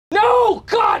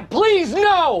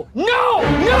No! No!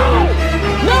 No!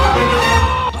 No!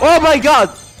 Oh my god!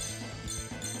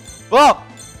 Oh!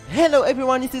 Hello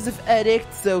everyone, it is of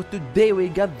Addict. So today we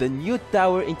got the new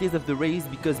tower in Tales of the Race,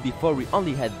 because before we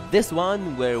only had this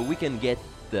one where we can get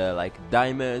like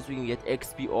diamonds, we can get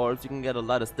XP orbs, you can get a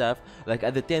lot of stuff. Like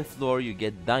at the 10th floor you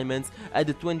get diamonds, at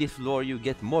the 20th floor you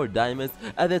get more diamonds,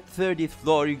 at the 30th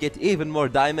floor you get even more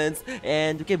diamonds,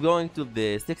 and we keep going to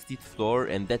the 60th floor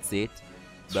and that's it.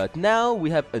 But now we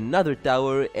have another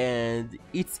tower and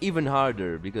it's even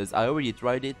harder because I already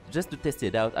tried it just to test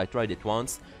it out. I tried it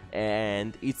once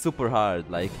and it's super hard.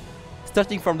 Like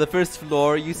starting from the first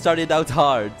floor you started out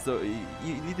hard, so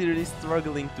you literally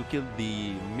struggling to kill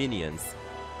the minions.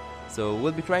 So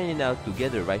we'll be trying it out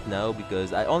together right now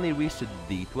because I only reached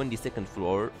the 22nd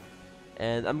floor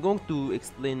and I'm going to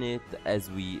explain it as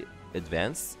we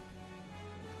advance.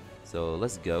 So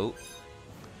let's go.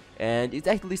 And it's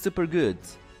actually super good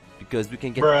because we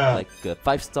can get like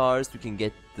 5 stars, we can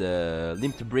get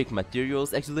limit break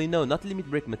materials. Actually no, not limit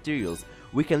break materials.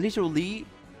 We can literally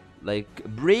like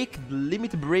break the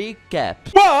limit break cap.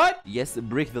 What? Yes,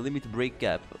 break the limit break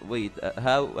cap. Wait,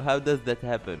 how does that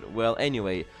happen? Well,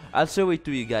 anyway, I'll show it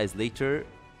to you guys later.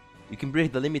 You can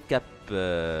break the limit cap,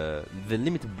 the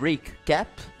limit break cap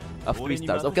of 3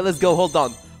 stars. Okay, let's go. Hold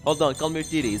on, calm your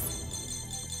titties.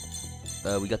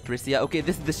 We got Tricia. Okay,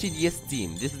 this is the shittiest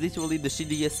team. This is literally the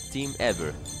shittiest team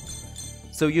ever.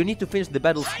 So you need to finish the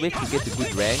battles quick to get a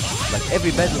good rank. Like every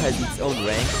battle has its own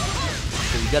rank,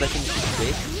 so you gotta finish it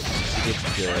quick to get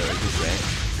a good rank,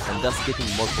 and thus getting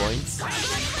more points.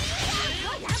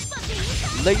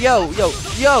 Like yo!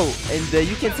 And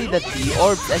you can see that the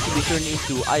orbs actually turn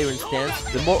into iron stance.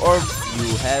 The more orbs you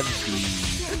have,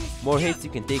 the more hits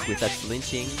you can take without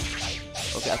flinching.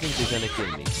 Okay, I think they're gonna kill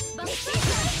me.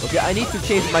 Okay, I need to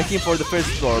change my team for the first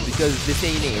floor because this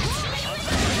ain't it.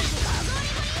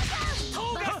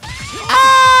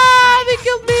 Ah! They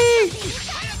killed me!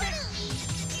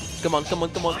 Come on. Oh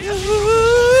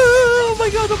my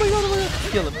god.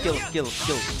 Kill him.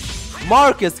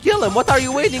 Marcus, kill him! What are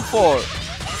you waiting for?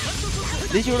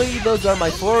 Literally, those are my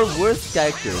 4 worst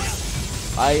characters.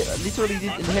 I literally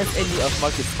didn't enhance any of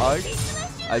Marcus' art.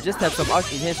 I just have some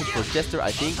art enhancement for Chester,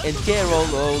 I think, and Carol.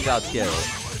 Oh god,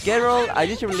 Carol, I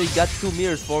literally got 2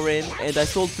 mirrors for him, and I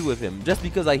sold 2 of him, just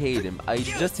because I hate him. I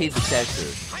just hate the character.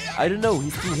 I don't know,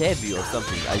 he's too heavy or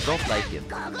something. I don't like him.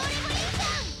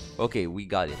 Okay, we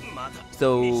got it.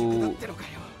 So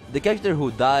the character who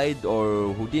died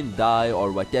or who didn't die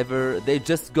or whatever, they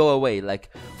just go away. Like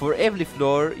for every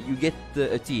floor you get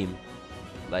a team.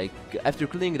 Like after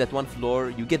clearing that one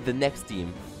floor you get the next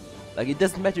team. Like it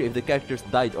doesn't matter if the characters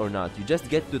died or not, you just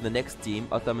get to the next team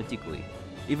automatically,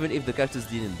 even if the characters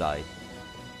didn't die.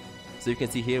 So you can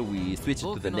see here we switch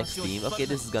it to the next team. Okay,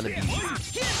 this is gonna be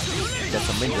easy. Got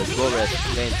some Mindra Goret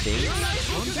plant thing.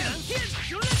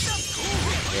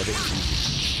 Yeah, this is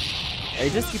easy. And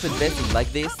just keep advancing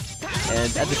like this.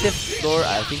 And at the 10th floor,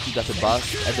 I think you got a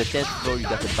boss. At the 10th floor, you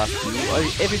got a boss too. Or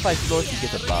every 5 floors, you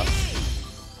get a boss.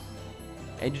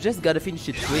 And you just gotta finish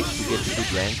it quick to get a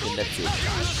good rank, and that's it.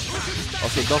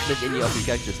 Okay, don't let any of your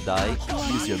characters die.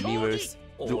 Use your mirrors.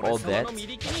 Do all that.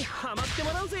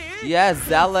 Yes,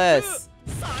 Zealous!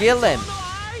 Kill him!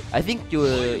 I think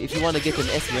if you want to get an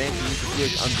S rank, you need to clear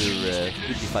it under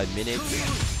 55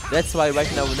 minutes. That's why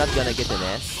right now we're not gonna get an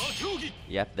S.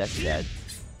 Yep, that's that.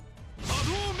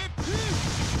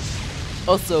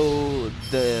 Also,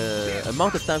 the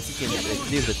amount of times you can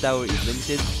clear the tower is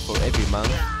limited for every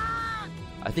month.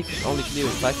 I think it's only cleared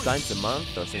 5 times a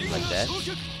month or something like that.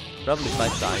 Probably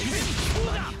 5 times.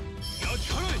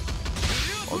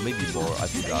 Or maybe more, I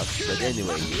forgot. But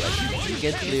anyway, you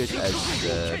can clear it as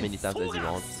many times as you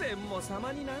want.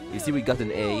 You see, we got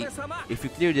an A. If you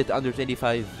cleared it under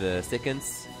 25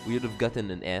 seconds, we would have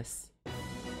gotten an S.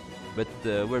 But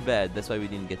we're bad, that's why we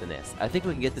didn't get an S. I think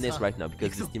we can get an S right now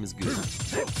because this team is good.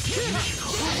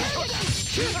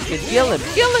 You can kill him!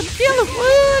 Kill him! Kill him!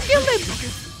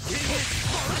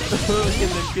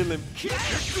 Kill him!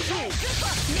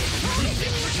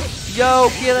 Yo,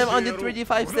 kill him under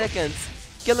 25 seconds!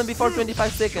 Kill him before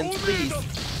 25 seconds, please!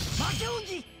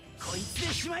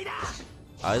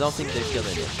 I don't think they're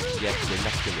killing him. Yep, they're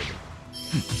not killing him.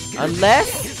 Unless...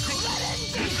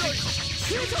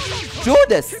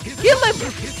 Judas! Kill him!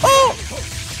 Oh!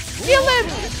 Kill him!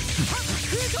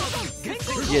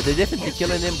 Yeah, they're definitely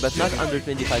killing him, but not under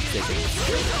 25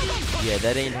 seconds. Yeah,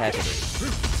 that ain't happening.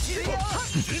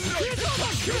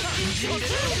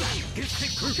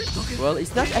 Well,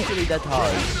 it's not actually that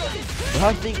hard. The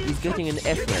hard thing is getting an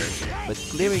F rank, but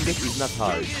clearing it is not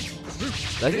hard.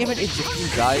 Like even if the team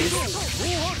dies,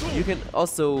 you can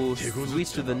also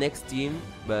switch to the next team,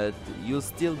 but you'll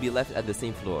still be left at the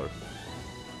same floor.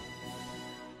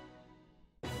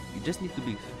 You just need to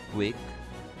be quick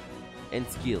and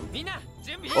skilled.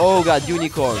 Oh god,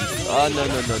 unicorns! Oh no,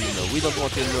 we don't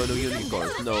want no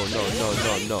unicorns.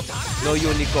 No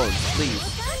unicorns, please.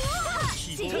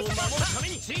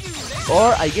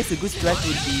 Or I guess a good strat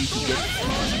would be to get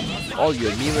all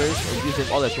your mirrors and use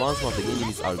them all at once the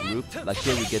enemies are grouped. Like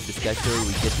here we get the scatter,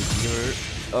 we get the mirror.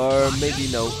 Or maybe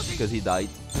no, because he died.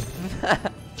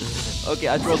 Okay,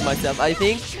 I trolled myself. I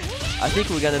think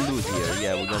we're gonna lose here.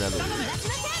 Yeah, we're gonna lose.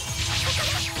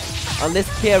 Unless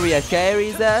Carrier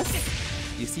carries us.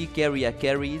 You see Carrier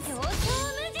carries. Okay,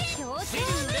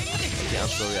 I'm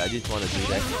sorry, I didn't want to do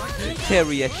that.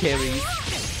 Carrier carries.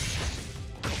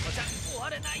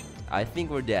 I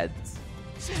think we're dead.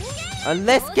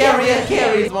 Unless Carrier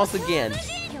carries once again.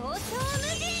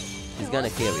 She's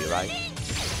gonna carry, right?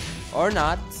 Or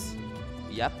not.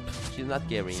 Yep, she's not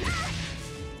carrying.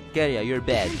 Carrier, you're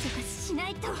bad.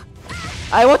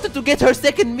 I wanted to get her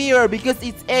second mirror because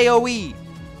it's AoE.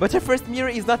 But her first mirror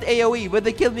is not AoE. But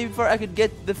they killed me before I could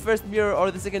get the first mirror or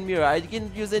the second mirror. I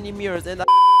didn't use any mirrors and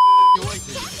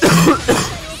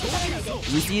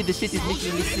you see, the shit is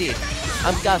making me sick.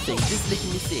 I'm coughing. This is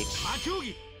making me sick.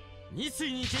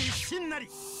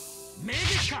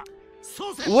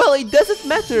 Well, it doesn't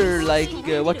matter like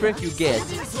what rank you get.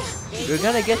 You're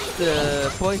gonna get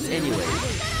points anyway.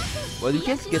 Well, you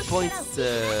can't get points.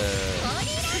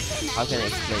 How can I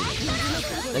explain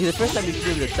it? Like the first time you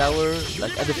clear the tower,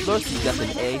 like at the floors you got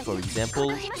an A, for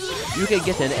example, you can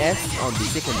get an S on the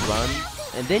second run,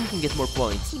 and then you can get more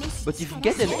points. But if you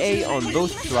get an A on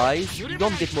those tries, you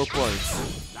don't get more points.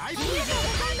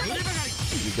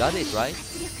 You got it, right?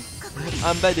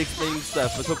 I'm bad explaining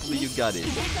stuff, but hopefully you got it.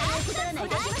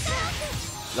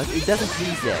 Like it doesn't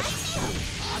mean that.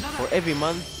 For every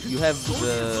month, you have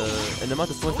an amount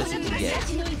of points that you can get.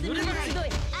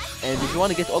 And if you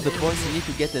want to get all the points, you need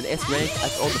to get an S rank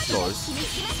at all the floors.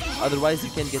 Otherwise, you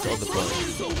can't get all the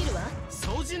points.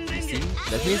 You see?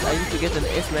 That means I need to get an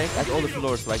S rank at all the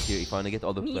floors right here if I want to get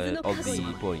all the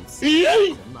points.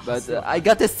 But I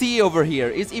got a C over here.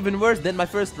 It's even worse than my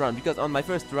first run, because on my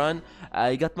first run,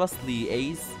 I got mostly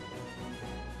A's.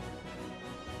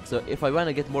 So if I want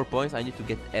to get more points, I need to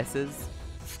get S's.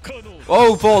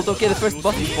 Oh, Vault! Okay, the first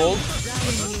boss is Vault.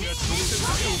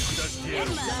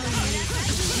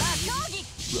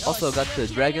 We also got the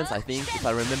dragons, I think, if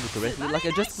I remember correctly. Like,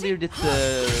 I just cleared it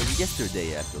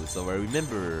yesterday, actually, so I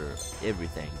remember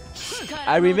everything.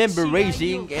 I remember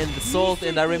Raging and the Salt,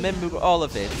 and I remember all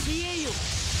of it.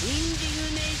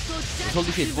 And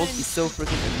holy shit, Volt is so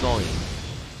freaking annoying.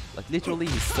 Like, literally,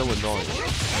 he's so annoying.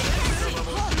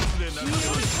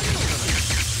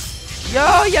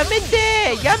 Yo,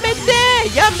 yamete! Yamete!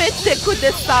 Yamete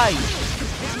kudasai!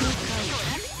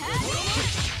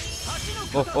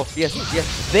 Oh, yes,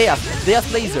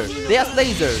 Deus laser, Deus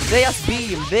laser, Deus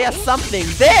beam, Deus something,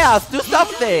 Deus, do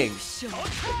something!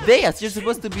 Deus, you're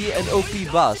supposed to be an OP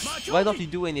boss. Why don't you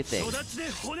do anything?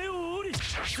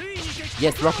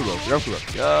 Yes, Rocky Road.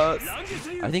 Yes.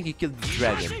 I think he killed the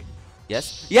dragon.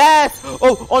 Yes? Yes!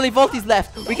 Oh, only Volt is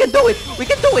left. We can do it!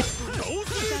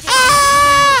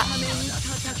 Ah!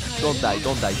 Don't die.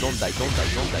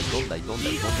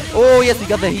 Oh, yes, we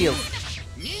got the heal.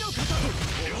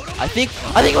 I think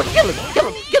we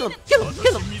kill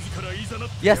him.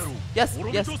 Yes.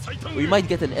 We might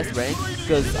get an S rank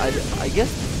because I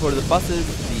guess for the bosses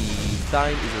the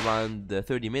time is around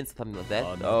 30 minutes, something like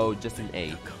that. Oh, just an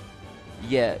A.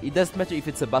 Yeah, it doesn't matter if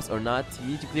it's a boss or not.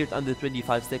 You need to clear it under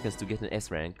 25 seconds to get an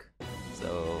S rank.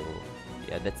 So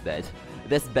yeah, that's bad.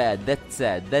 That's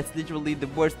sad. That's literally the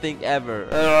worst thing ever.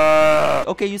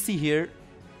 Okay, you see here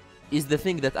is the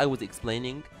thing that I was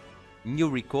explaining. New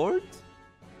record?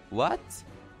 What?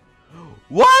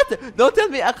 Don't tell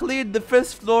me I cleared the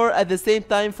first floor at the same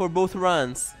time for both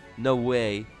runs. No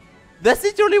way. That's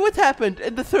literally what happened,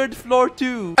 and the third floor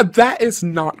too. That is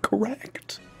not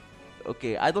correct.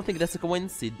 Okay, I don't think that's a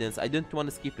coincidence. I don't want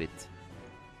to skip it.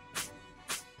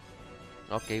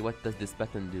 Okay, what does this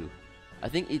button do? I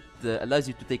think it allows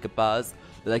you to take a pause.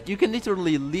 Like, you can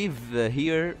literally leave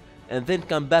here and then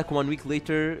come back 1 week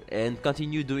later and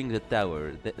continue doing the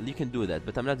tower. You can do that,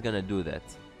 but I'm not gonna do that,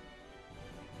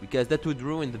 because that would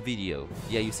ruin the video.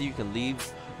 Yeah, you see, you can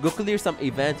leave. Go clear some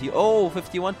event here. Oh,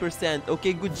 51%.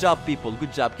 Okay, good job, people.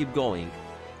 Good job. Keep going.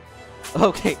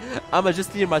 Okay, I'ma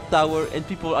just clear my tower and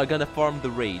people are gonna farm the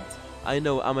raid. I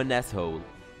know, I'm an asshole.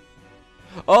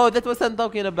 Oh, that's what I'm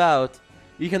talking about.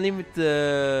 You can limit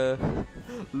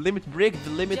break the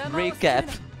limit break cap.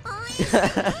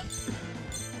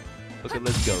 Okay,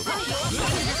 let's go.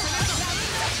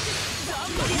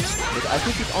 But I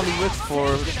think it only works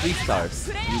for 3 stars.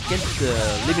 You can't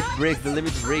limit break the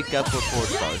limit break up for 4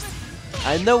 stars.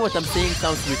 I know what I'm saying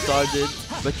sounds retarded,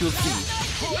 but you'll see.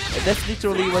 That's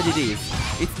literally what it is.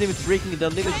 It's limit breaking the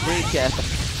limit break up.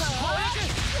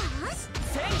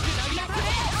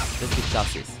 Let's get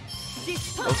classes.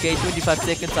 Okay, 25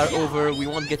 seconds are over. We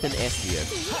won't get an S here.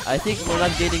 I think we're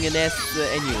not getting an S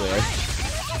anywhere.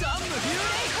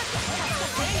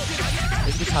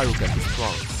 Let's get Haruka. He's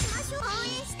strong.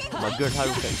 My girl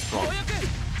Haruka is strong.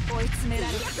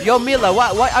 Yo, Mila,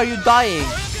 why are you dying?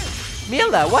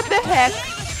 Mila, what the heck?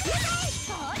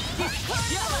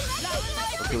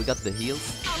 Okay, we got the heals.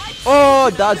 Oh,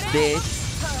 dodge this.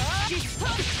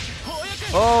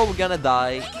 Oh, we're gonna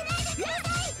die.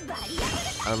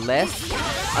 Unless,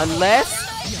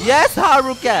 yes,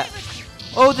 Haruka.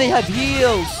 Oh, they have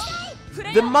heals.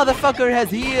 The motherfucker has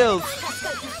heals.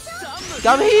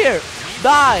 Come here.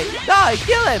 Die,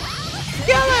 kill him.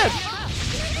 Kill him.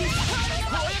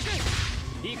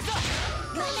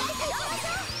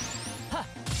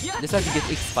 Let's try to get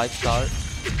X 5 star.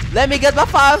 Let me get my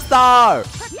 5 star.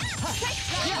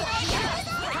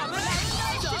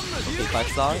 Okay, 5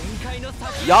 star.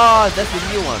 Yeah, that's the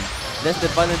new one. That's the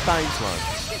Valentine's one.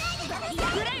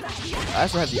 I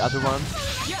also have the other one.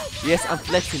 Yes, I'm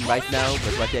flexing right now,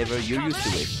 but whatever, you're used to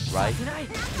it, right?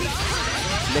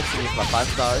 Flexing with my 5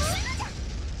 stars.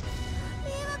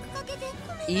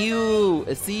 Ew,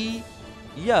 a C?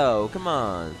 Yo, come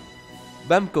on.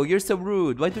 Bamko, you're so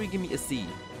rude. Why do you give me a C?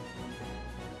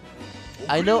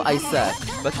 I know I suck,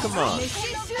 but come on.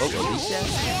 Oh, Alicia?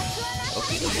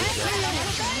 Okay, Alicia.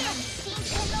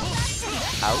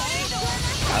 Ouch.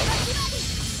 Ouch.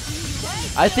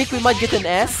 I think we might get an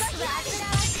S.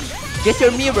 Get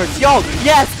your mirrors. Yo,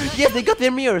 yes, they got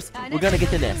their mirrors. We're gonna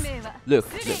get an S. Look.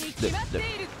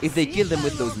 If they kill them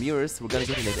with those mirrors, we're gonna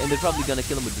get an S. And they're probably gonna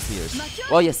kill them with these mirrors.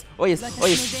 Oh yes. Wait, S.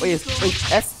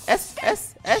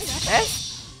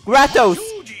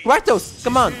 Gratos,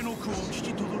 come on.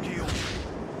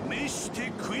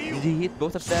 Did he hit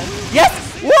both of them? Yes!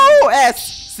 Whoa,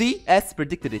 S! See? S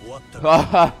predicted it.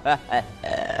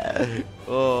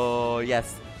 Oh,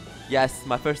 yes. Yes,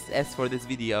 my first S for this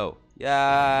video.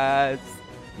 Yes.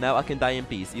 Now I can die in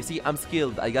peace. You see, I'm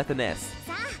skilled. I got an S.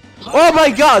 Oh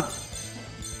my god!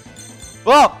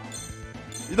 Oh!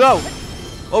 No!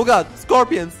 Oh god,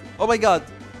 scorpions! Oh my god!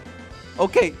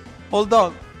 Okay, hold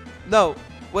on. No,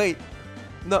 wait.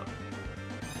 No.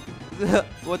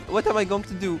 What am I going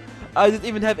to do? I don't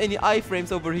even have any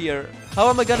iframes over here. How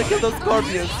am I gonna kill those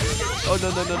scorpions? Oh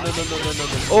no.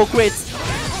 Oh, crits!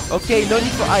 Okay, no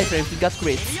need for iframes. We got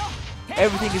crits.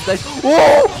 Everything is like,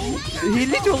 whoa! He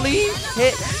literally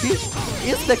he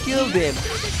insta-killed him.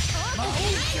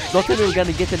 Don't tell me we're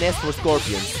gonna get an S for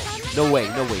scorpions. No way.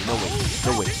 Oh,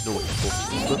 don't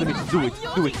let me do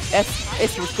it.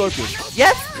 S for scorpions.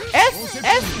 Yes!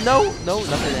 S! No, not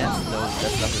an S. No,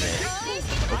 that's not an S.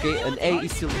 Okay, an A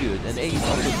is still good. An A is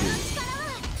also good.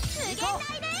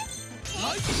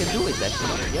 We can do it,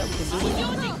 actually. Yeah, we can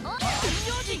do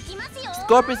it.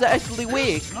 Scorpions are actually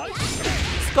weak.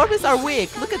 Scorpions are weak.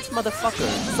 Look at this motherfucker.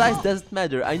 Size doesn't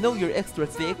matter. I know you're extra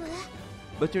thick,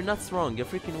 but you're not strong. You're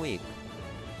freaking weak.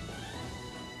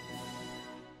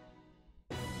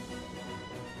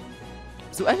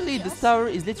 So actually, this tower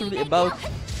is literally about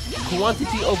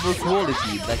quantity over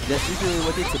quality. Like, that's literally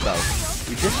what it's about.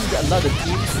 You just need a lot of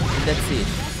teams, and that's it.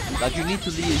 Like, you need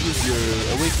to use your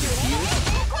awakening tears.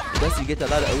 Thus, you get a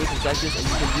lot of awakening charges, and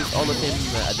you can use all of them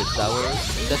at the tower.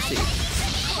 That's it.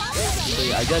 So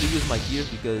yeah, I gotta use my gears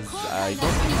because I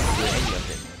don't use any of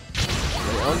them.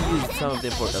 I only use some of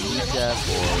them for Alicia,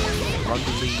 for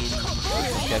Rondeline, for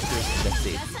some characters, and that's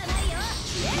it.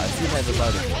 I still have a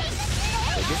lot of them.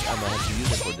 So I guess I might have to use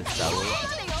them for this tower.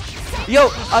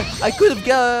 Yo, I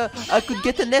could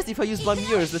get a nest if I used my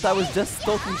mirrors, but I was just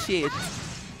talking shit.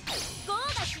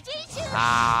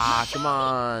 Ah, come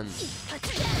on.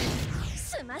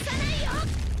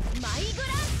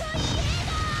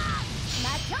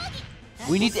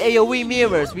 We need AoE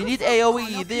mirrors. We need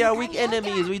AoE. They are weak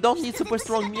enemies. We don't need super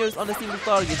strong mirrors on a single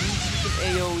target. We need some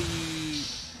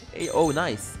AoE. Oh,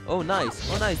 nice. Oh, nice.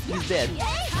 He's dead.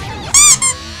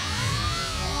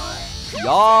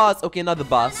 Yes. Okay, now the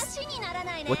boss.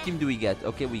 What team do we get?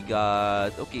 Okay, we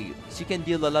got... Okay, she can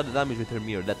deal a lot of damage with her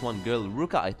mirror. That one girl,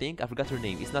 Ruka, I think. I forgot her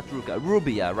name. It's not Ruka.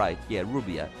 Rubia, right. Yeah,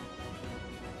 Rubia.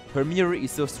 Her mirror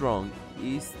is so strong.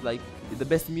 It's like the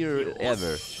best mirror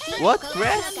ever. What?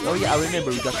 Crest? Oh yeah, I remember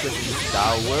we got Crest in this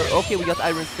tower. Okay, we got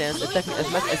Iron Stance. Attack me as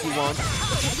much as you want.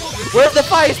 Where's the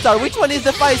 5 star? Which one is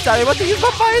the 5 star? I want to use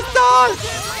my 5 star!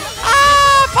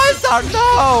 Ah! 5 star!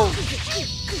 No!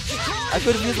 I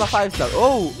could have used my 5-star.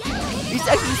 Oh! It's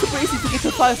actually super easy to get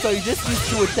to 5-star. You just use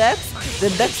 2 attacks,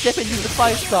 then backstep and use the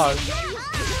 5-star.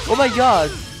 Oh my god!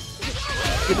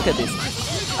 Okay, look at this.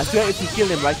 I swear if we kill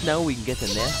him right now, we can get a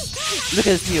nest. Look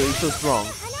at this Neo, he's so strong.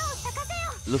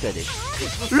 Look at it.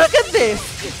 Look at this!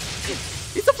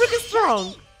 He's so freaking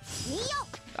strong!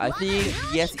 I think,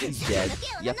 yes, he's dead.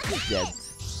 Yep, he's dead.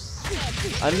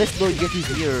 Unless Lord gets his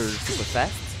here super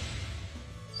fast.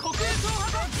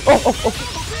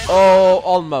 Oh,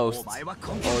 almost.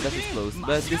 Oh, that is close.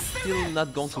 But it's still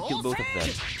not going to kill both of them.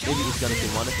 Maybe it's gonna kill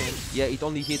one of him. Yeah, it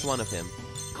only hit one of him.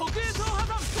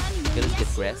 Okay, let's get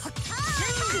Crest.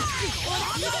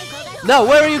 No,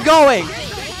 where are you going?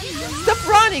 Stop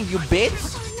running, you bitch!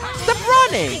 Stop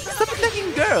running! Stop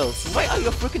attacking girls! Why are you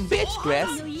a freaking bitch,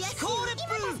 Crest?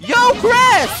 Yo,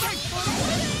 Crest!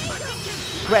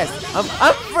 Crest,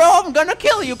 I'm gonna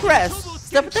kill you, Crest!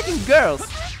 Stop attacking girls!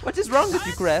 What is wrong with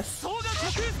you, Crest?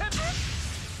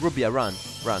 Rubia, run,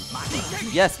 run.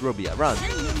 Yes, Rubia, run.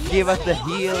 Give us the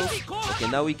heals. Okay,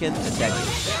 now we can attack him.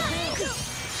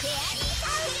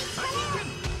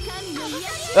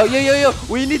 Oh, yo,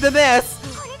 we need an S!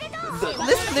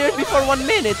 Let's clear it before 1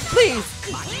 minute, please!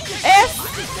 S!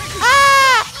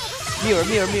 Ah! Mirror.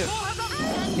 Can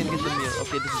get the mirror.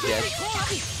 Okay, this is dead.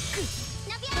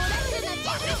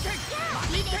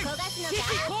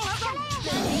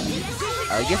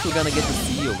 I guess we're gonna get the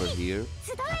C over here.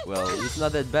 Well, it's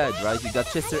not that bad, right? You got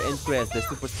Chester and Crest, they're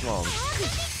super strong.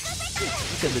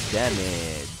 Look at the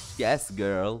damage. Yes,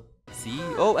 girl. C?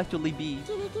 Oh, actually B.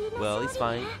 Well, it's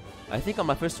fine. I think on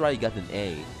my first try I got an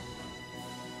A.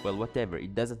 Well, whatever,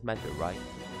 it doesn't matter, right?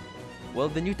 Well,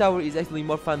 the new tower is actually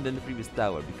more fun than the previous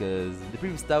tower, because the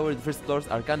previous tower, the first floors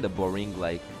are kinda boring,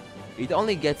 like, it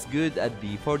only gets good at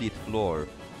the 40th floor.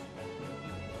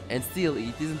 And still,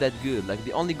 it isn't that good, like,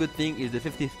 the only good thing is the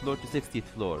 50th floor to 60th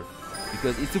floor.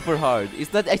 Because it's super hard,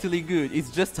 it's not actually good,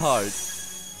 it's just hard.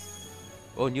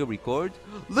 Oh, new record?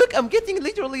 Look, I'm getting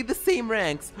literally the same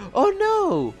ranks! Oh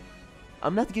no!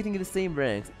 I'm not getting the same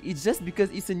ranks, it's just because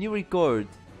it's a new record.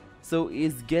 So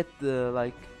it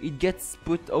gets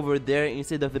put over there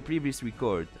instead of the previous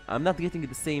record. I'm not getting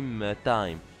the same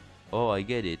time. Oh, I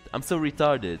get it. I'm so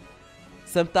retarded.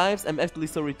 Sometimes I'm actually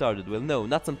so retarded. Well, no,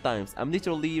 not sometimes. I'm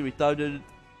literally retarded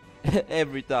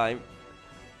every time.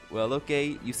 Well,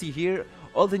 okay. You see here,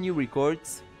 all the new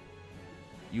records,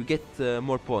 you get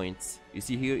more points. You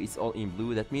see here, it's all in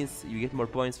blue. That means you get more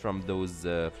points from those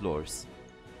floors.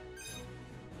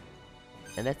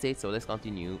 And that's it. So let's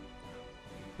continue.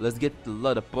 Let's get a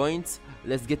lot of points.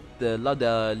 Let's get a lot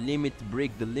of limit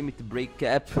break, the limit break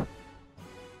cap.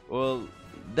 Well,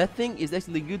 that thing is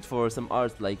actually good for some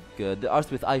arts, like the arts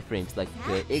with iframes, like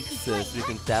X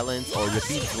stripping talents, or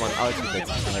repeats one art that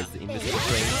has the invisible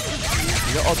frames.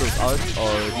 You know all those arts,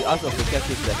 or the art of the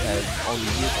characters that have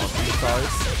only used on 2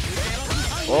 stars.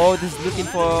 Oh, this is looking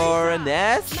for an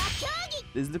S.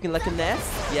 This is looking like an S.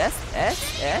 Yes, S.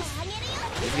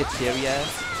 Let's get Cheria.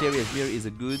 Cheria's mirror is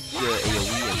a good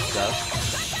AoE and stuff.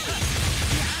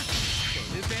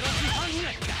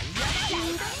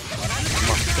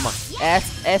 Come on.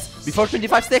 S. Before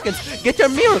 25 seconds. Get your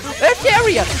mirror.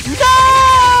 Cheria. No!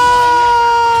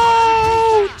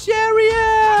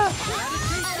 Cheria.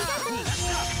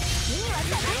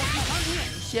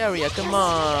 Cheria, come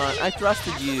on. I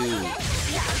trusted you.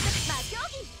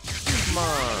 Come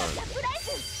on.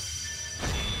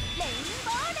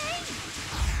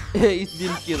 It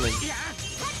didn't kill him.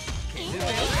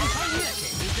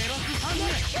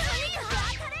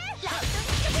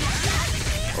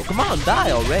 Oh, come on,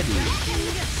 die already.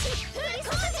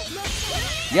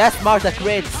 Yes, Marta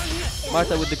crits.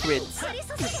 Marta with the crits.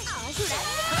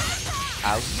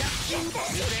 Ouch.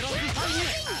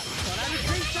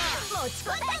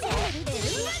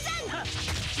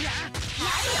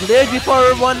 Cleared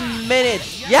before 1 minute.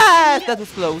 Yes, that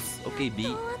was close. Okay,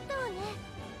 B.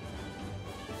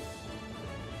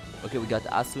 Okay, we got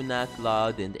Asuna,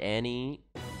 Cloud, and Annie.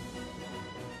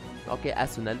 Okay,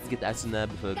 Asuna. Let's get Asuna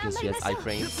because she has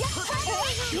iframes.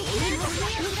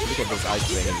 Look at those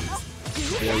iframes.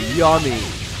 They're yummy.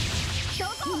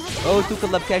 Oh, 2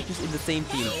 collab characters in the same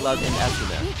team, Cloud and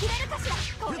Asuna.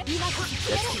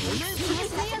 That's good.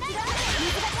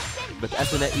 But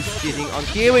Asuna is cheating on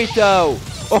Kirito.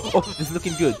 Oh, this is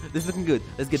looking good. Let's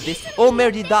get this. Oh,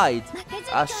 Merdy died.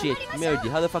 Ah, shit. Merdy,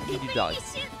 how the fuck did you die?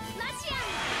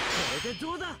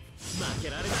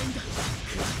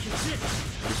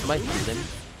 This might kill him.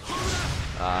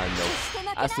 No.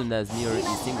 Asuna's mirror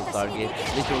is single target.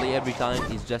 Literally every time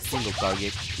it's just single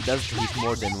target. It doesn't hit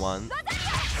more than 1.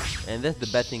 And that's the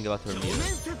bad thing about her mirror.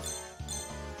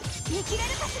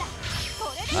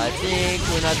 I think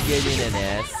we're not getting an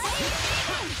S.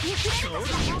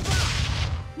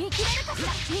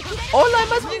 All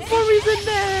I'm asking for is a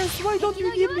nest. Why don't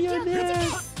you give me a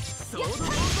nest?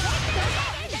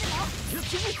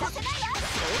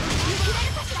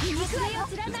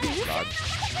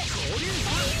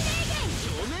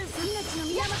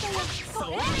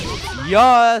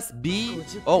 Yes, B.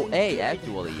 Oh, A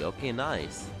actually. Okay,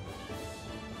 nice.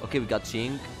 Okay, we got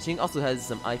Ching. Ching also has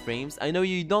some iframes. I know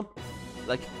you don't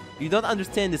like. You don't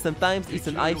understand this. Sometimes it's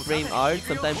an iframe art.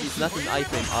 Sometimes it's not an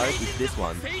iframe art. It's this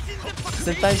one.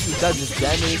 Sometimes it does this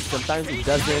damage. Sometimes it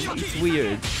doesn't. It's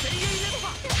weird.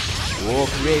 Whoa,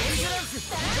 great.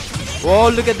 Whoa,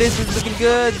 look at this. It's looking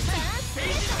good.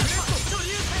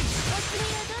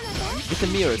 Get a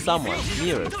mirror, someone.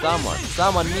 Mirror, someone.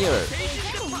 Someone mirror.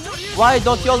 Why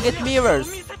don't y'all get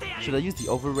mirrors? Should I use the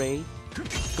overray?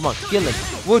 Come on, kill him.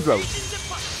 Woodrow.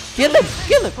 Kill him.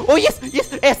 Kill him. Oh, yes. Yes.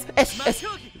 S. S. S.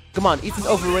 Come on, it's an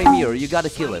overray mirror. You gotta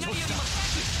kill him.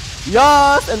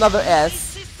 Yes, another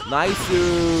S. Nice.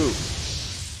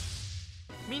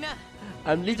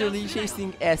 I'm literally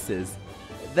chasing S's.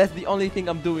 That's the only thing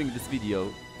I'm doing in this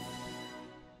video.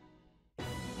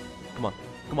 Come on.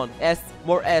 Come on. S.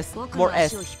 More S. More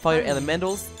S. Fire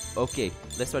elementals. Okay,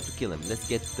 let's try to kill him. Let's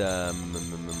get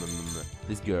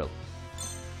this girl.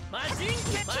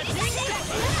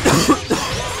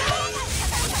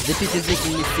 This shit is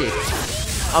making me sick.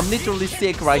 I'm literally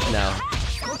sick right now.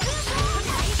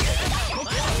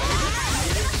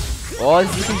 Oh,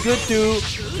 this is looking good too.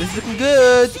 This is looking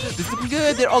good. This is looking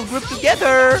good. They're all grouped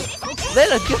together.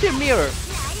 Let us get their mirror.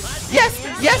 Yes,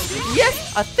 yes,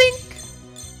 yes. I think.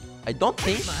 I don't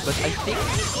think, but I think.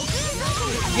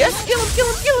 Yes, kill him, kill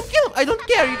him, kill him, kill him. I don't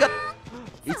care. You got.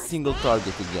 It's single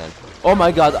target again. Oh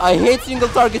my god, I hate single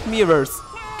target mirrors.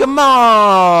 Come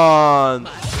on.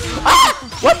 Ah!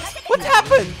 What? What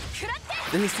happened?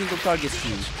 This is single target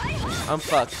too. I'm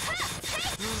fucked.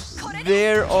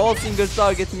 They're all single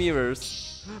target mirrors.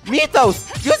 Mythos!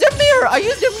 Use your mirror! I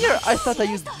used your mirror! I thought I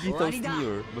used Mythos'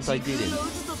 mirror, but I didn't.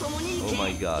 Oh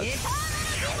my god.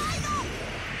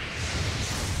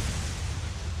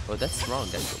 Oh, that's wrong.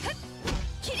 That's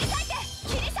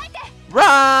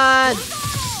run!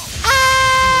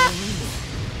 Ah!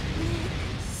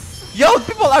 Yo,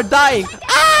 people are dying!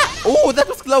 Ah! Oh, that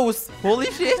was close!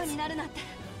 Holy shit!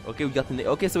 Okay, we got the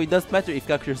okay, so it doesn't matter if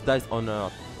characters dies or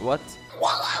not. What?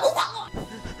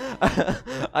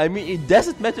 I mean, it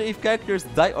doesn't matter if characters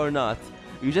die or not.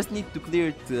 You just need to clear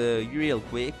it real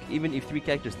quick. Even if 3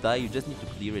 characters die, you just need to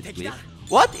clear it quick.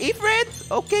 What? Ifrit?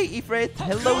 Okay, Ifrit.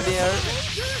 Hello there.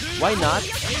 Why not?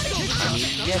 I mean,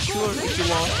 yeah, sure, if you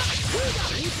want.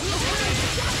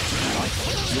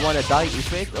 You wanna die,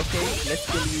 Ifrit? Okay, let's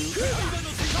kill you.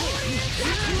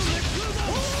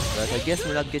 But I guess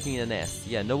we're not getting an S.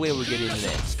 Yeah, no way we're getting an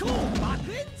S.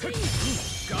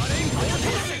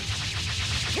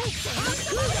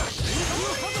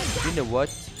 You know what?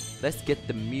 Let's get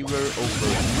the mirror over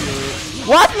here.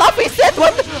 What? Luffy said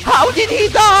what? How did he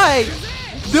die?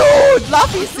 Dude,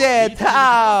 Luffy said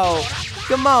how?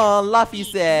 Come on, Luffy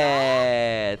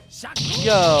said.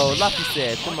 Yo, Luffy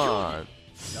said, come on.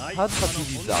 How the fuck did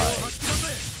he die?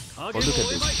 Oh, look at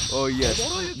this. Oh, yes.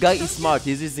 Guy is smart.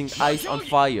 He's using ice on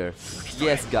fire.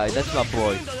 Yes, guy, that's my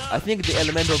boy. I think the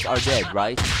elementals are dead,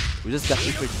 right? We just got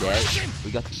Ifrit dead.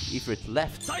 We got Ifrit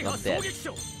left, not dead.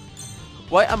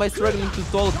 Why am I struggling to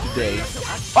talk today?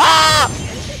 Ah!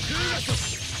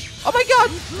 Oh my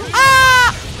god!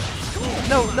 Ah!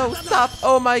 No, no, stop!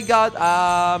 Oh my god!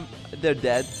 They're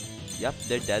dead. Yep,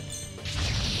 they're dead.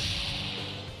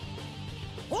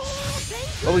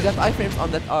 Oh, we got iframes on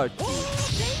that art too.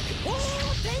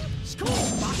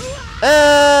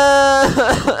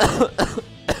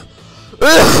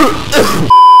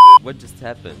 What just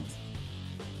happened?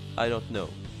 I don't know.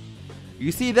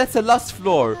 You see, that's a lost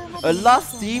floor. A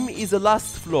lost team is a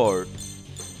lost floor.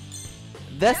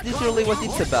 That's literally what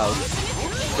it's about.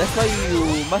 That's why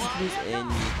you mustn't lose any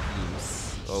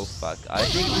teams. Oh fuck. I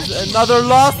think it's another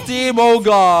lost team. Oh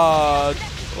god.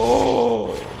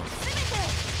 Oh.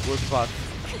 We're fucked.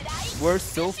 We're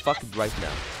so fucked right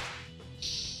now.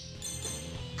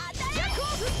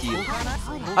 Heal.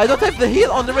 I don't have the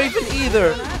heal on the Raven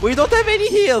either. We don't have any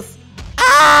heals.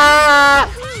 Ah!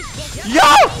 Yo!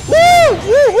 Woo!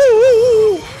 Woo! Woo! Woo!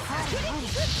 Woo!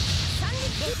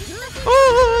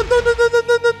 Oh! No! No! No! No!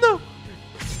 No! No! No!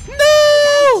 No!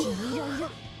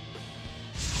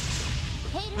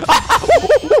 Ah!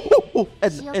 Oh!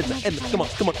 Edna! Edna! Edna! Come on!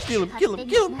 Come on! Kill him! Kill him!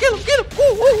 Kill him! Kill him! Kill him!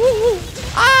 Woo! Woo! Woo! Woo!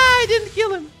 I didn't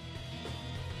kill him.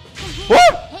 Woo!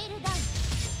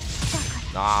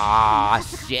 Ah!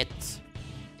 Shit!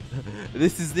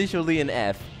 This is literally an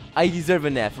F. I deserve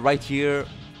an F right here.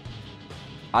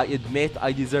 I admit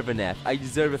I deserve an F. I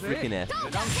deserve a freaking F.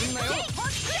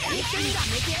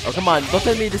 Oh, come on. Don't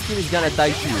tell me this team is gonna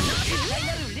die too.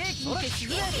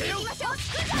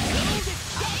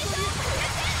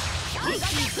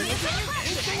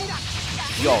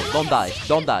 Yo, don't die.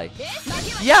 Don't die.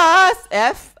 Yes!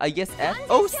 F. I guess F.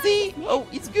 Oh, C. Oh,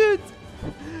 it's good.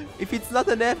 If it's not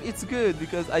an F, it's good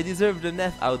because I deserved an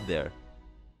F out there.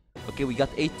 Okay, we got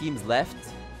 8 teams left.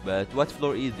 But what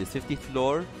floor is this? 50th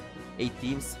floor. 8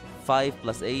 teams. 5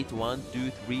 plus 8. 1, 2,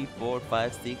 3, 4,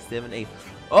 5, 6, 7, 8.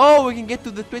 Oh, we can get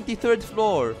to the 23rd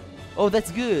floor. Oh,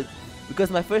 that's good. Because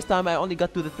my first time I only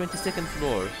got to the 22nd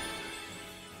floor.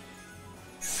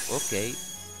 Okay.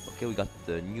 Okay, we got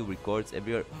new records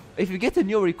everywhere. If you get a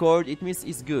new record, it means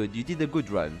it's good. You did a good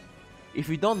run. If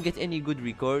you don't get any good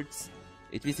records,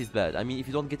 it means it's bad. I mean, if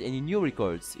you don't get any new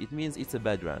records, it means it's a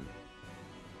bad run.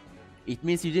 It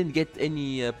means you didn't get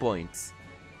any points.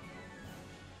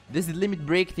 This is limit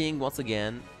break thing once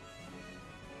again.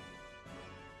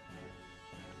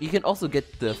 You can also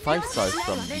get the 5 stars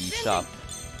from the shop.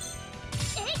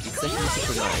 It's actually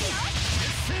super nice.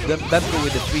 The Bamco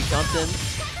with the free content.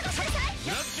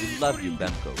 We love you,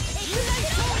 Bamco.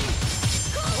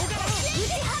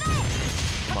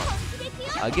 Come on.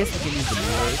 I guess we can use the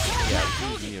mirrors. Yeah, we can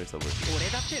use the mirrors over here.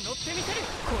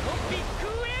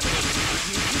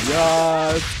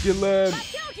 Yes! Kill him!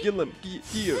 Kill him!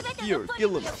 Here! Here!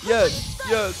 Kill him! Yes!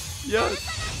 Yes!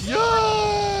 Yes!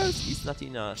 Yes! He's not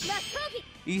enough.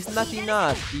 He's not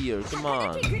enough here. Come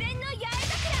on.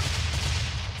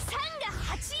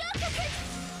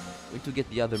 We need to get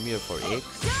the other mirror for X.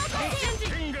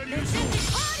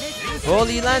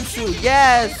 Holy Lansu!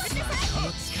 Yes!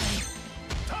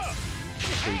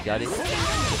 Okay, we got it.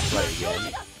 Let's try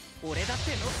again.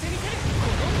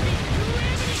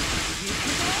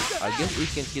 I guess we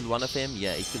can kill one of them.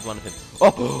 Yeah, he killed one of them.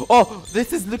 Oh! Oh!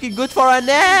 This is looking good for an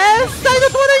S! I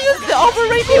don't want to use the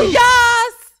overrating!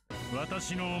 Yes!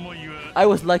 I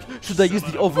was like, should I use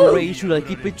the overray? Should I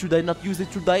keep it? Should I not use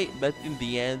it? Should I? But in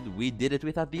the end, we did it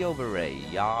without the overray.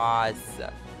 Yes!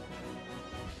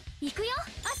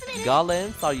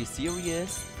 Golems? Are you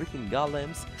serious? Freaking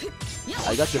golems.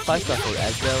 I got the 5-star for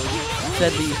Asbel.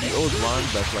 Sadly, it's the old one,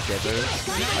 but whatever.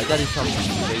 I got it from the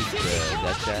late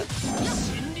gacha.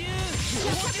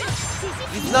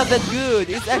 It's not that good.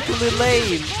 It's actually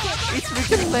lame. It's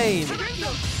freaking lame.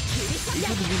 It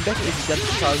would have been better if you got the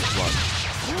charged one.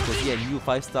 Because yeah, new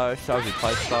 5-star, charged with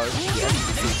 5 stars. Yeah,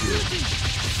 it's so good.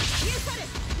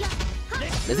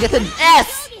 Let's get an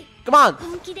S! Come on!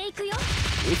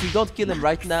 If you don't kill him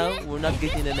right now, we're not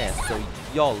getting an S. So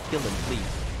y'all, kill him,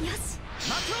 please.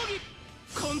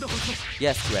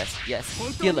 Yes, Crest, yes.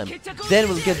 Kill him. Then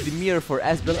we'll get the mirror for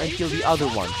Asbel and kill the other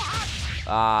one.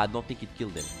 I don't think it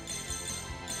killed him.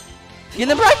 Kill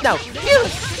him right now! Kill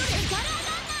him!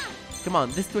 Come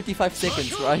on, this 25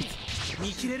 seconds, right?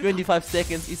 25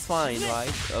 seconds is fine,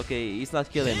 right? Okay, he's not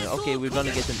killing him. Okay, we're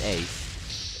gonna get an A.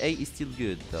 A is still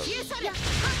good, though.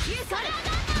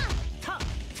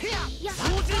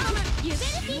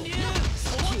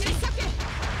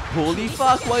 Holy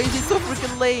fuck, why is it so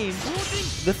freaking lame?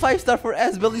 The 5-star for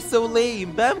Asbel is so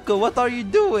lame. Bamco, what are you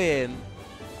doing?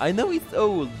 I know it's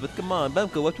old, but come on,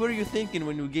 Bamco, what were you thinking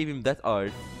when you gave him that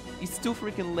art? It's too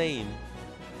freaking lame.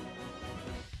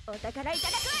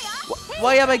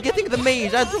 Why am I getting the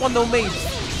mage? I don't want no mage.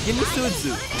 Give me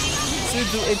Suzu.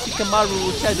 Suzu and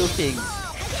Shikamaru shadow thing.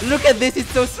 Look at this,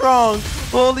 it's so strong.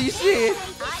 Holy shit.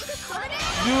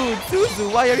 Dude, Suzu,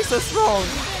 why are you so strong?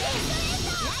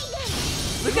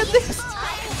 Look at this.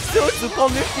 Suzu,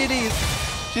 calm your titties.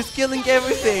 She's killing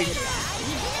everything.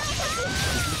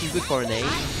 It's looking good for an A.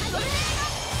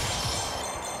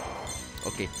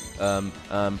 Okay.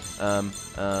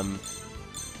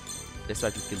 Let's try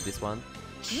to kill this one.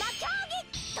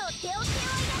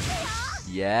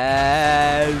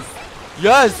 Yes!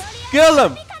 Yes! Kill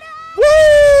him!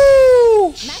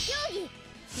 Woo!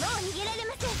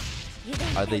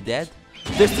 Are they dead?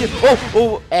 There's still—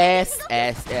 oh! S.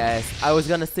 I was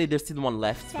gonna say there's still one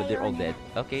left, but they're all dead.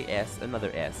 Okay, S.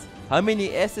 Another S. How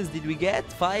many S's did we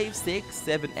get? 5, 6,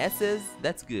 7 S's?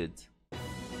 That's good.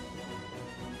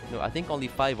 No, I think only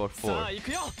 5 or 4.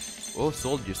 Oh,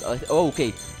 soldiers. Oh,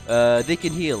 okay. They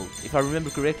can heal. If I remember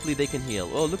correctly, they can heal.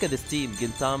 Oh, look at this team.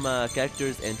 Gintama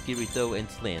characters and Kirito and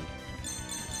Flynn.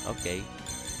 Okay.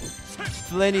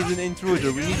 Flynn is an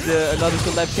intruder. We need another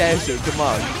collab character. Come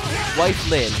on. Why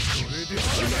Flynn?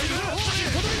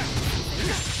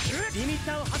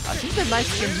 I think the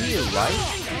knights can heal, right?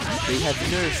 They have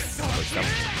nurse or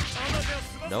something.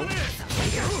 No?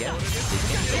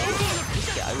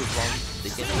 Yeah, I was wrong. They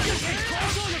can heal.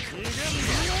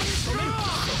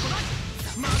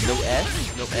 No S?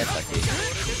 No S, I think.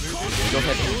 We don't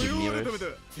have any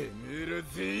mirrors.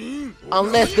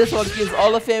 Unless this one kills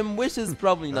all of them, which is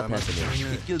probably not happening.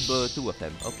 It killed 2 of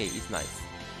them. Okay, it's nice.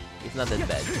 It's not that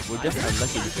bad. We're just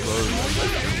unlucky to score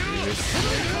mirrors.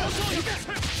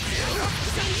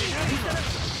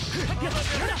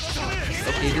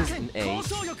 Okay, this is an A.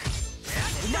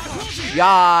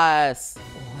 Yes!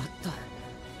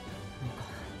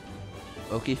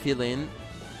 Okay, fill in.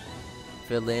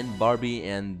 Barbie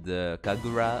and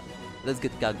Kagura. Let's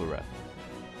get Kagura.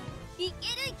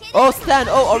 Oh, Stan!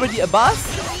 Oh, already a boss?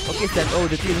 Okay, Stan. Oh,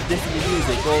 the Team of Destiny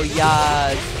music. Oh,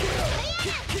 yes!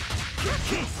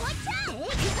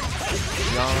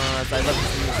 Yes, I love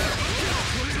this music.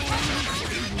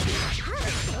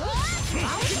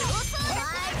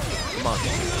 Come on.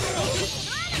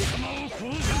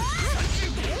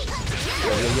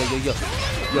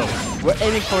 Yo, we're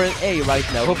aiming for an A right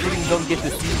now. Hopefully we don't get to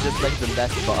see just like the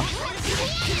last boss.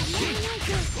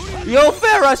 Yo,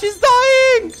 Farah, she's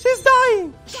dying! She's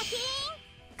dying!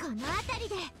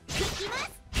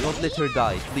 Don't let her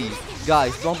die, please.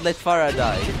 Guys, don't let Farah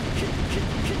die.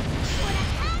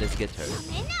 Let's get her.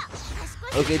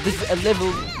 Okay, this is a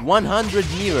level 100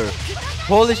 mirror.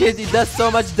 Holy shit, it does so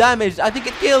much damage. I think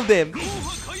it killed him.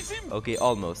 Okay,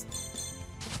 almost.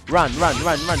 Run,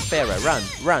 Farah, run.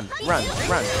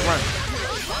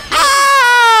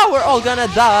 Ah! We're all gonna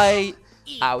die.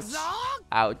 Ouch.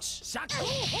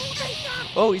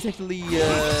 Oh, he's actually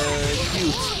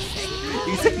cute.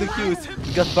 He's actually cute.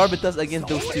 We got Barbatos against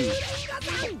those two.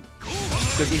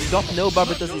 Because if you don't know,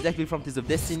 Barbatos is actually from Tears of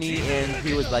Destiny, and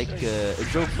he was like a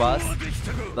joke boss.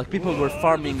 Like people were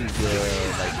farming,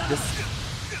 like just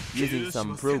using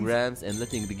some programs and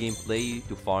letting the game play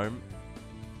to farm.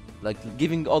 Like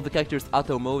giving all the characters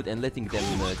auto mode and letting them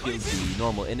kill the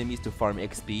normal enemies to farm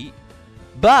XP.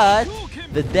 But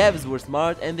the devs were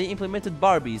smart and they implemented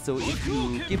Barbie, so if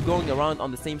you keep going around on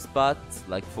the same spot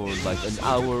like for like an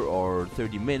hour or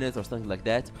 30 minutes or something like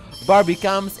that, Barbie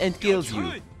comes and kills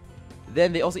you.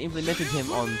 Then they also implemented him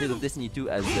on Tales of Destiny 2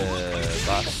 as a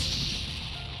boss.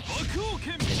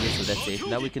 And yeah, so that's it.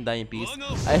 Now we can die in peace.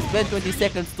 I spent 20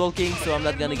 seconds talking, so I'm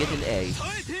not gonna get an A.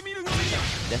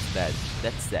 That's bad.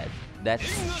 That's sad. That's...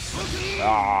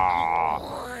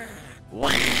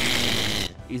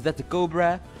 Is that a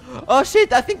cobra? Oh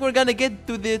shit, I think we're gonna get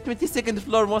to the 22nd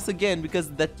floor once again because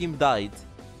that team died.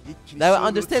 Now I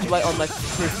understand why on my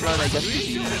first run I got to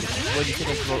the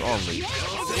 22nd floor only.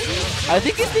 I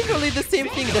think it's literally the same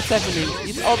thing that's happening.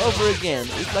 It's all over again.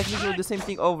 It's like literally the same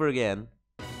thing over again.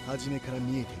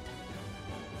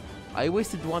 I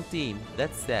wasted one team.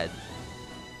 That's sad.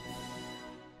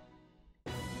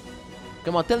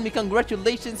 Come on, tell me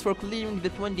congratulations for clearing the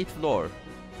 20th floor.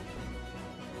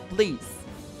 Please.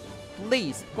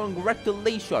 Please,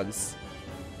 congratulations.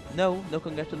 No, no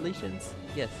congratulations.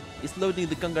 Yes, it's loading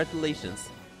the congratulations.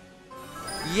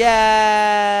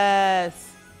 Yes!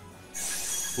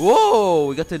 Whoa,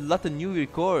 we got a lot of new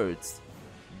records.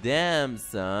 Damn,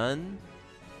 son.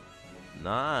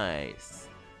 Nice.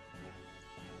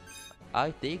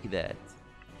 I take that.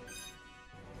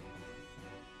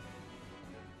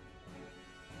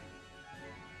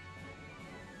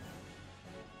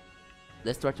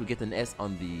 Let's try to get an S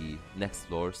on the next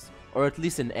floors. Or at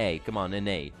least an A. Come on, an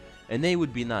A. An A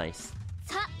would be nice.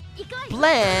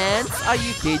 Plants? Are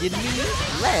you kidding me?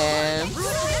 Plants?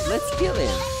 Let's kill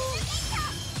him.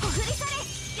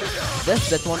 That's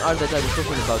that one art that I was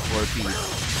talking about for peace.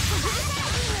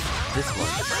 This one.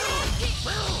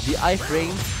 The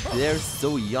iframes, they're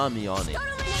so yummy on it.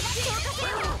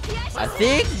 I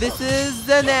think this is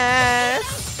an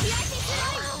S.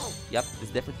 Yep,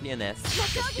 it's definitely an S.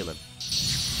 Let's kill him.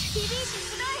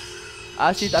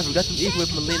 Ah shit, I forgot to equip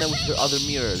Melina with her other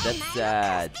mirror. That's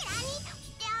sad.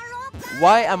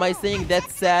 Why am I saying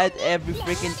that's sad every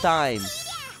freaking time?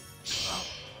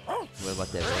 Well,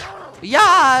 whatever.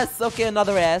 Yes! Okay,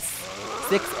 another S.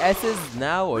 6 S's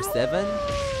now, or 7?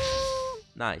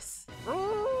 Nice.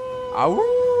 Ow!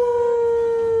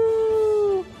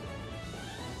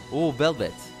 Oh,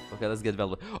 Velvet. Okay, let's get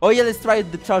Velvet. Oh yeah, let's try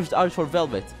the charged arch for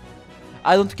Velvet.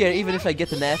 I don't care, even if I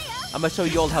get an F, I'm gonna show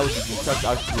you all how the charged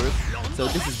arch works. So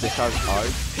this is the charged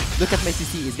arch. Look at my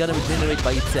CC, it's gonna regenerate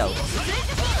by itself.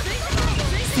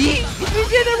 See? It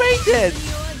regenerated!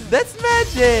 That's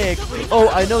magic! Oh,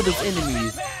 I know those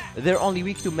enemies. They're only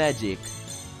weak to magic.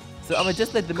 So I'm gonna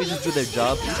just let the mages do their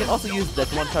job. You can also use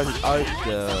that one charged arch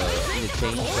in a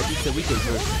chain, but it's a weaker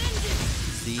version.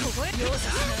 See?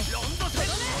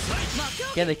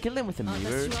 Can I kill him with a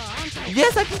mirror?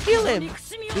 Yes, I can kill him!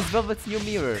 This Velvet's new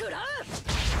mirror.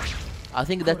 I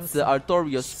think that's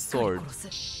Artorios' sword.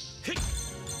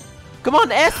 Come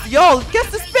on, S, y'all!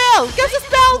 Cast a spell! Cast a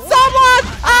spell! Someone!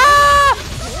 Ah!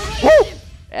 Woo!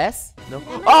 S? No.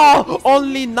 Oh!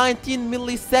 Only 19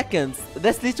 milliseconds!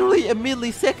 That's literally a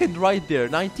millisecond right there.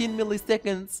 19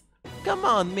 milliseconds. Come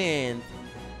on, man.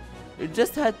 You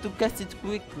just had to cast it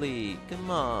quickly. Come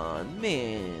on,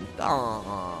 man.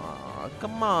 Ah,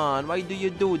 come on. Why do you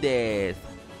do this?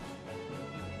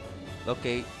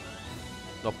 Okay.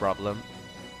 No problem.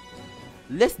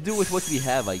 Let's do with what we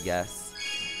have, I guess.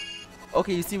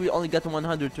 Okay, you see we only got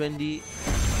 120.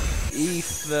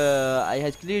 If I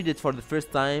had cleared it for the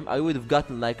first time, I would have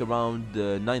gotten like around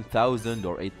 9,000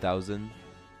 or 8,000.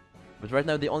 But right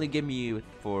now they only gave me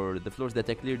for the floors that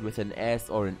I cleared with an S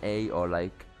or an A or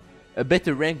like a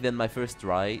better rank than my first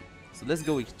try. So let's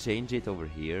go exchange it over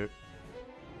here.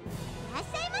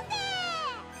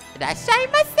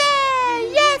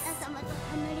 Yes!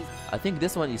 I think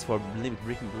this one is for limit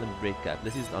break cap.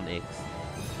 Let's use it on X.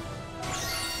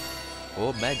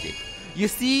 Oh, magic. You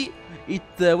see,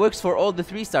 it works for all the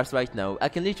 3 stars right now. I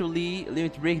can literally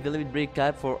limit break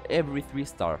cap for every 3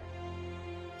 star.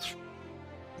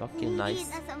 Okay, nice.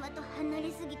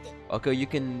 Okay, you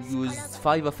can use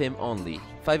 5 of him only.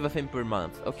 5 of him per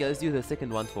month. Okay, let's use the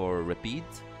second one for repeat.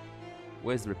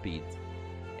 Where's repeat?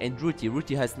 And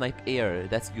Ruti has snipe air.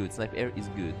 That's good. Snipe air is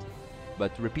good.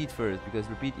 But repeat first, because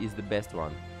repeat is the best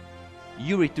one.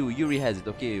 Yuri too. Yuri has it.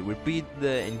 Okay, repeat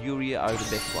and Yuri are the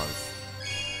best ones.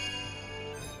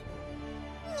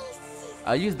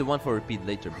 I'll use the one for repeat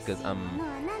later because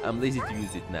I'm lazy to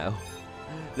use it now.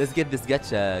 Let's get this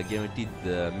gacha guaranteed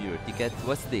mirror ticket.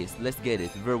 What's this? Let's get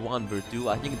it. Ver 1, Ver 2.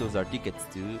 I think those are tickets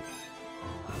too.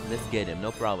 Let's get him.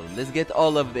 No problem. Let's get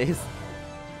all of this.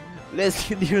 Let's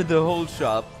clear the whole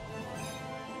shop.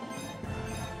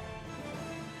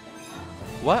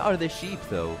 Why are they cheap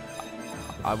though?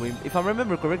 I mean, if I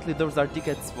remember correctly, those are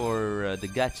tickets for the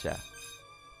gacha.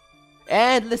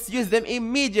 And let's use them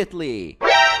immediately.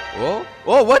 Oh,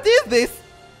 oh, what is this?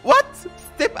 What?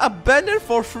 Step up banner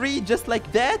for free just like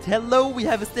that? Hello, we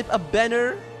have a step up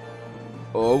banner.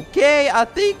 Okay, I'll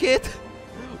take it.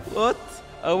 What?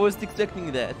 I wasn't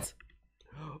expecting that.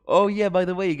 Oh yeah, by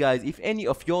the way guys, if any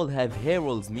of y'all have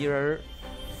Herald's Mirror,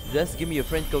 just give me a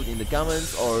friend code in the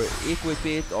comments or equip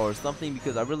it or something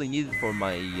because I really need it for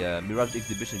my Mirage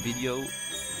exhibition video.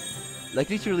 Like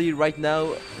literally right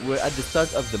now, we're at the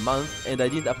start of the month and I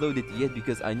didn't upload it yet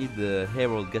because I need the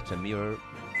Herald Gacha Mirror.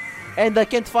 And I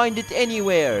can't find it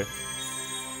anywhere!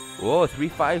 Whoa, 3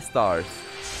 5 stars.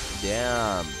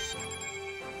 Damn.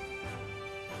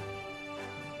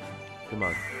 Come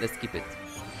on, let's keep it.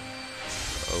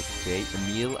 Okay,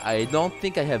 Emil. I don't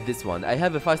think I have this one. I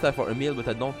have a 5 star for Emil, but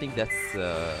I don't think that's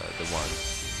the one.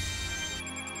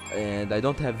 And I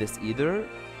don't have this either.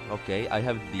 Okay, I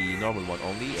have the normal one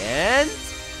only. And...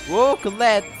 whoa,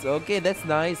 Colette! Okay, that's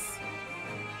nice.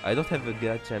 I don't have a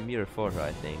gacha mirror for her,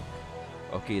 I think.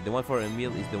 Okay, the one for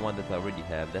Emil is the one that I already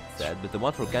have. That's sad. But the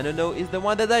one for Kanano is the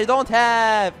one that I don't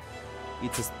have!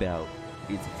 It's a spell.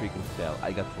 It's a freaking spell.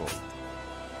 I got trolled.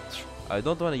 I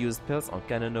don't want to use spells on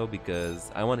Kanano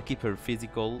because I want to keep her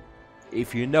physical.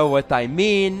 If you know what I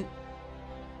mean.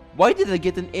 Why did I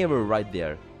get an error right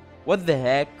there? What the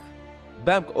heck?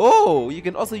 Bam! Oh, you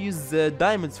can also use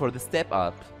diamonds for the step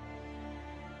up.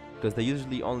 Because they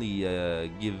usually only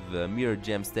give mirror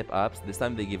gem step ups. This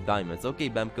time they give diamonds. Okay,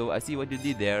 Bamco, I see what you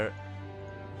did there.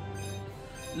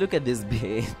 Look at this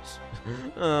bitch.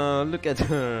 Oh, look at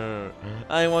her.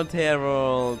 I want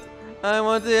Herald. I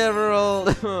want Herald.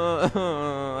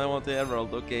 I want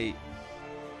Herald. Okay.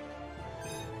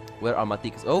 Where are my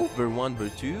tickets? Oh, Ver 1, Ver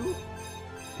 2.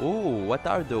 Oh, what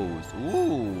are those?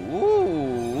 Ooh,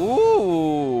 ooh,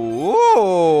 ooh,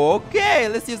 ooh. Okay,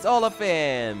 let's use all of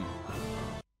them.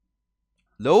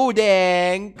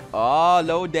 Loading. Oh,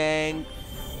 loading.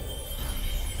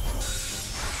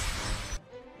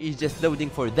 It's just loading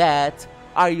for that.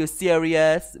 Are you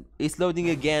serious? It's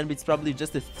loading again, but it's probably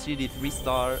just a 3D3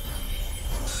 star.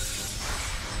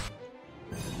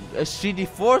 A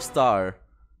 3D4 star.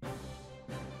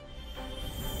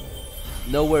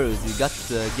 No worries, you got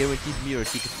the guaranteed mirror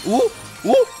ticket. Ooh!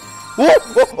 Ooh! Ooh!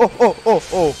 Oh! Oh! Oh! Oh!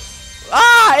 Oh!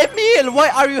 Ah! Emil! Why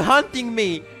are you hunting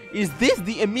me? Is this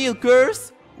the Emil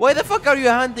curse? Why the fuck are you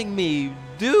hunting me?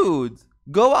 Dude!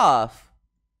 Go off!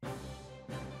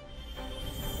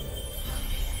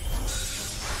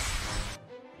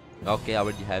 Okay, I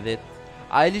already have it.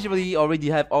 I literally already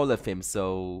have all of him,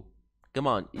 so... come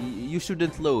on, you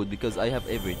shouldn't load because I have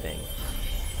everything.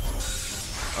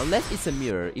 Unless it's a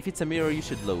mirror. If it's a mirror, you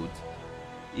should load.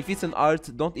 If it's an art,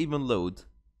 don't even load.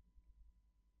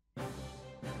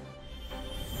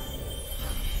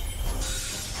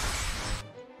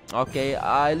 Okay,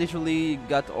 I literally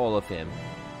got all of him.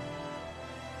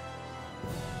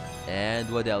 And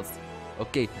what else?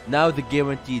 Okay, now the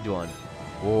guaranteed one.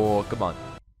 Oh, come on.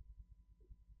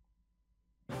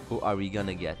 Who are we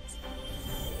gonna get?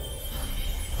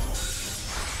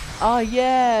 Ah,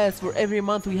 yes! For every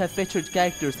month we have featured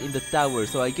characters in the tower,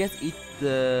 so I guess it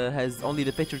has only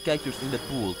the featured characters in the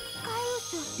pool.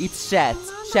 It's Chat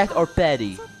or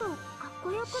Patty.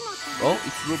 Oh,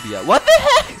 it's Rubia. What the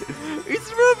heck?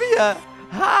 It's Rubia!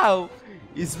 How?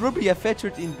 Is Rubia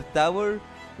featured in the tower?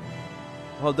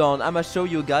 Hold on, I'ma show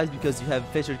you guys because you have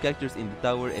featured characters in the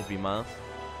tower every month.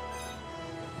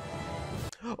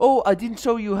 Oh, I didn't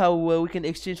show you how we can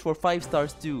exchange for 5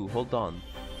 stars too. Hold on.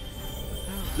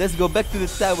 Let's go back to the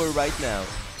tower right now.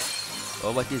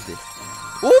 Oh, what is this?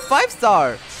 Oh,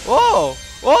 5-star! Oh!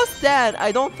 Oh, Stan!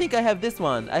 I don't think I have this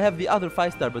one. I have the other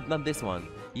 5-star, but not this one.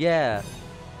 Yeah.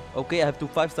 Okay, I have 2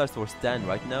 5-stars for Stan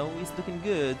right now. He's looking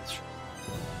good.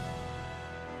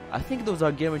 I think those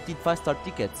are guaranteed 5-star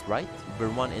tickets, right? Ver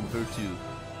 1 and Ver 2.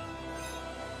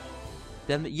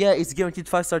 Then, yeah, it's guaranteed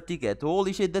 5-star ticket.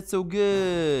 Holy shit, that's so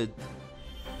good.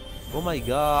 Oh my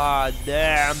god.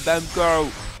 Damn, Bamco.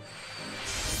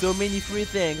 So many free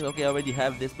things. Okay, I already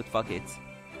have this, but fuck it.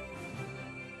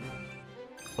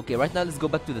 Okay, right now let's go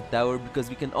back to the tower because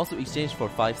we can also exchange for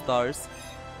 5 stars.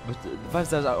 But the 5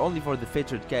 stars are only for the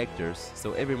featured characters.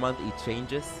 So every month it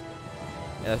changes.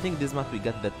 And I think this month we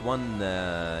got that one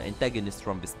antagonist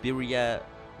from Vesperia.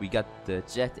 We got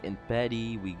Jet and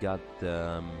Patty. We got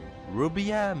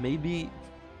Rubia, maybe.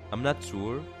 I'm not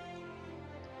sure.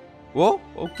 Whoa,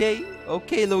 okay.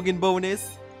 Okay, Logan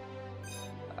bonus.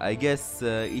 I guess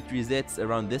it resets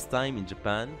around this time in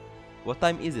Japan. What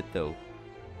time is it though?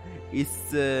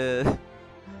 It's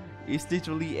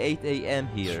literally 8 AM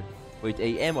here. Wait,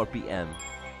 AM or PM?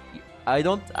 I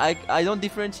don't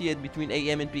differentiate between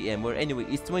AM and PM. Or anyway,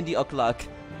 it's 20 o'clock.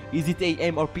 Is it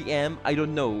AM or PM? I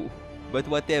don't know. But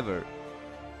whatever.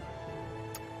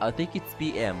 I think it's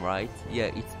PM, right?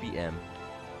 Yeah, it's PM.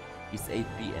 It's 8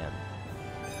 PM.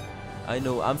 I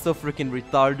know, I'm so freaking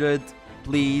retarded.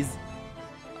 Please.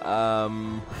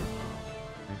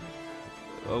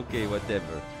 Okay,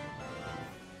 whatever.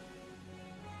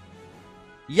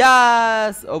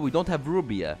 Yes! Oh, we don't have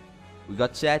Rubia. We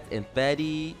got Chat and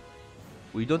Patty.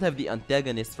 We don't have the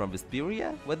antagonist from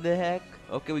Vesperia? What the heck?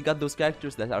 Okay, we got those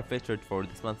characters that are featured for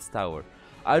this month's tower.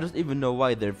 I don't even know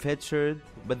why they're featured,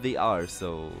 but they are,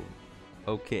 so...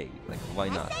 Okay, like, why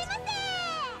not?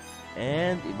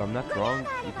 And, if I'm not wrong,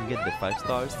 you can get the 5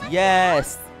 stars.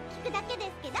 Yes!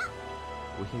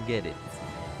 We can get it.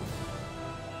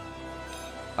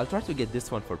 I'll try to get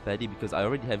this one for Patty because I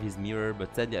already have his mirror,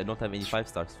 but sadly I don't have any 5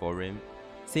 stars for him.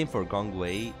 Same for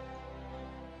Gongwei.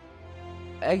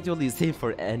 Actually, same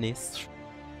for Anis.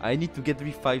 I need to get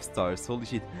 3 5 stars, holy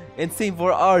shit. And same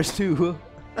for ours too.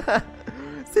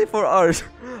 Same for ours.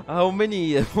 How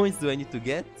many points do I need to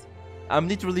get? I'm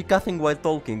literally cutting while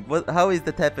talking. How is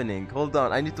that happening? Hold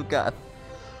on, I need to cut.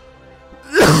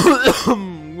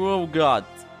 Oh god.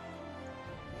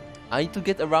 I need to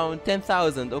get around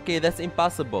 10,000. Okay, that's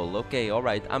impossible. Okay,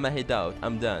 alright, I'ma head out.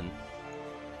 I'm done.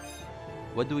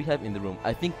 What do we have in the room?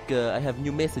 I think I have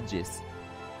new messages.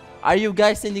 Are you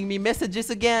guys sending me messages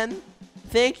again?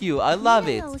 Thank you, I love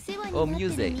it. Oh,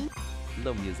 music.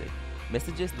 No music.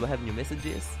 Messages? Do I have new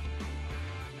messages?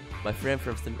 My friend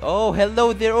from some... Oh,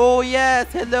 hello there. Oh,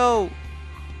 yes, hello.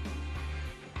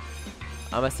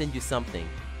 I'ma send you something.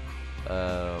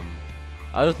 I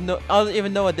don't know. I don't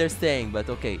even know what they're saying, but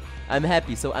okay. I'm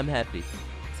happy, so I'm happy.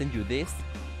 Send you this.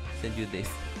 Send you this.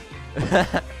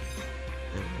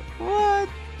 What?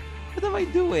 What am I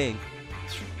doing?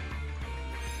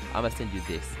 I'ma send you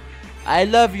this. I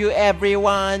love you,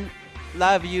 everyone.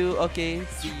 Love you. Okay,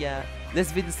 see ya.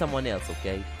 Let's visit someone else,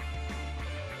 okay?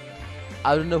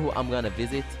 I don't know who I'm gonna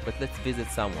visit, but let's visit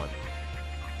someone.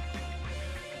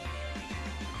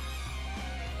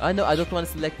 I know, I don't want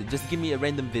to select it. Just give me a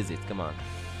random visit. Come on.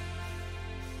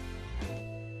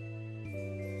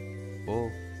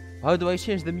 Oh. How do I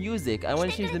change the music? I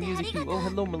want to change the music too. Oh,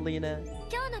 hello, Melina.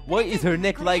 Why is her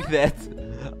neck like that?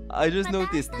 I just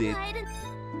noticed it.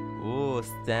 Oh,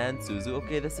 Stan, Suzu.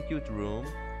 Okay, that's a cute room.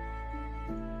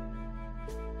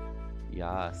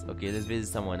 Yes. Okay, let's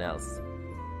visit someone else.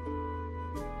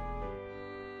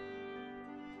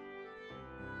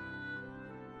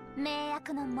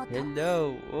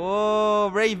 Hello. Oh,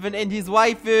 Raven and his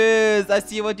waifus. I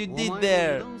see what you did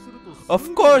there.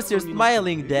 Of course you're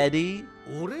smiling, Daddy.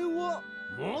 Should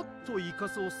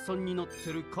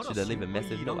I leave a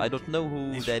message? No, I don't know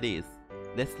who that is.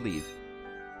 Let's leave.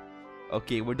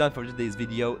 Okay, we're done for today's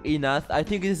video. Enough. I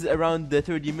think this is around the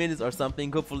 30 minutes or something.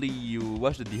 Hopefully you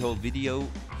watched the whole video,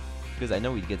 because I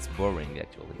know it gets boring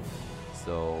actually.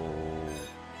 So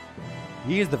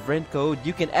here's the friend code.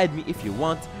 You can add me if you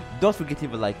want. Don't forget to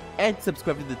leave a like and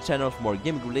subscribe to the channel for more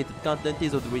gaming related content,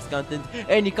 Tales of the Race content,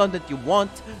 any content you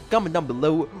want. Comment down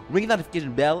below, ring the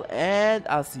notification bell, and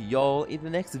I'll see y'all in the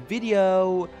next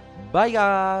video. Bye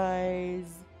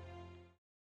guys.